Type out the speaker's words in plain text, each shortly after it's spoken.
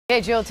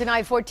Vigil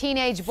tonight for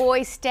teenage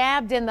boy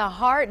stabbed in the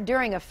heart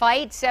during a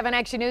fight. 7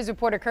 Action News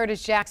reporter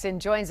Curtis Jackson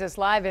joins us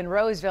live in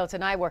Roseville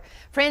tonight, where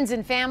friends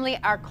and family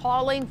are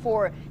calling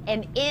for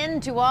an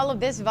end to all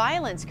of this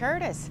violence.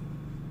 Curtis.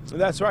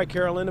 That's right,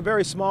 Carolyn. A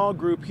very small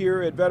group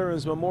here at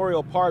Veterans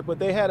Memorial Park, but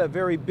they had a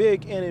very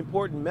big and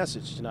important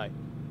message tonight.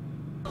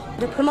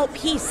 To promote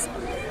peace.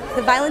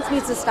 The violence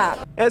needs to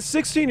stop. As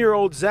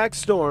 16-year-old Zach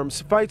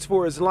Storms fights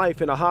for his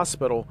life in a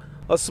hospital,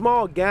 a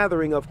small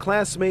gathering of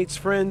classmates,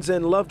 friends,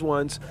 and loved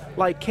ones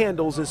light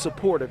candles in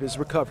support of his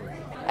recovery.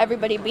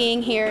 Everybody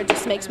being here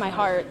just makes my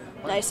heart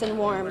nice and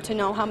warm to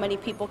know how many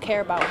people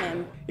care about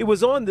him. It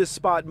was on this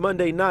spot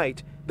Monday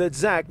night that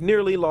Zach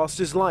nearly lost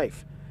his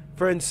life.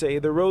 Friends say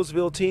the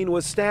Roseville teen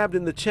was stabbed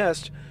in the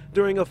chest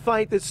during a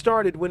fight that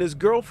started when his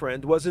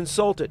girlfriend was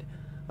insulted.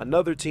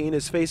 Another teen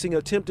is facing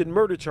attempted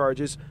murder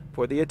charges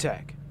for the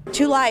attack.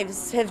 2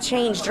 lives have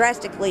changed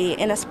drastically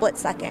in a split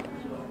second.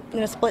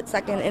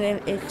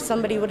 And if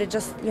somebody would have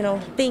just,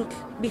 think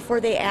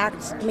before they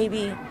act,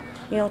 maybe,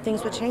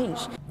 things would change.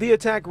 The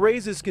attack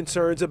raises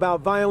concerns about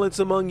violence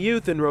among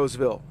youth in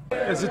Roseville.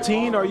 As a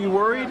teen, are you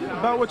worried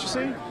about what you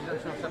see?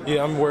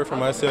 Yeah, I'm worried for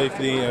my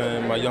safety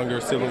and my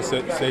younger siblings'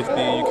 safety.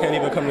 You can't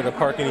even come to the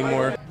park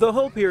anymore. The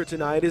hope here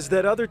tonight is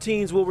that other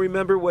teens will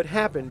remember what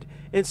happened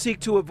and seek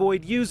to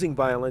avoid using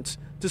violence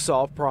to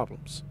solve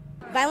problems.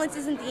 Violence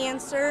isn't the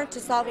answer to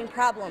solving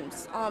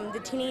problems. The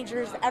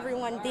teenagers,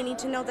 everyone, they need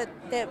to know that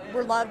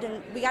we're loved,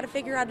 and we got to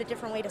figure out a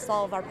different way to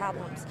solve our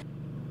problems.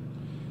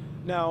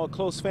 Now, a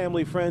close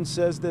family friend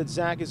says that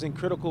Zach is in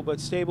critical but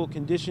stable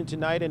condition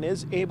tonight and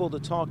is able to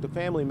talk to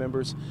family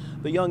members.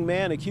 The young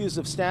man accused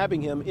of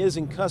stabbing him is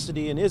in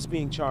custody and is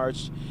being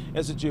charged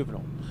as a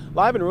juvenile.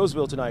 Live in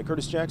Roseville tonight,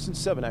 Curtis Jackson,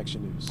 7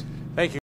 Action News. Thank you.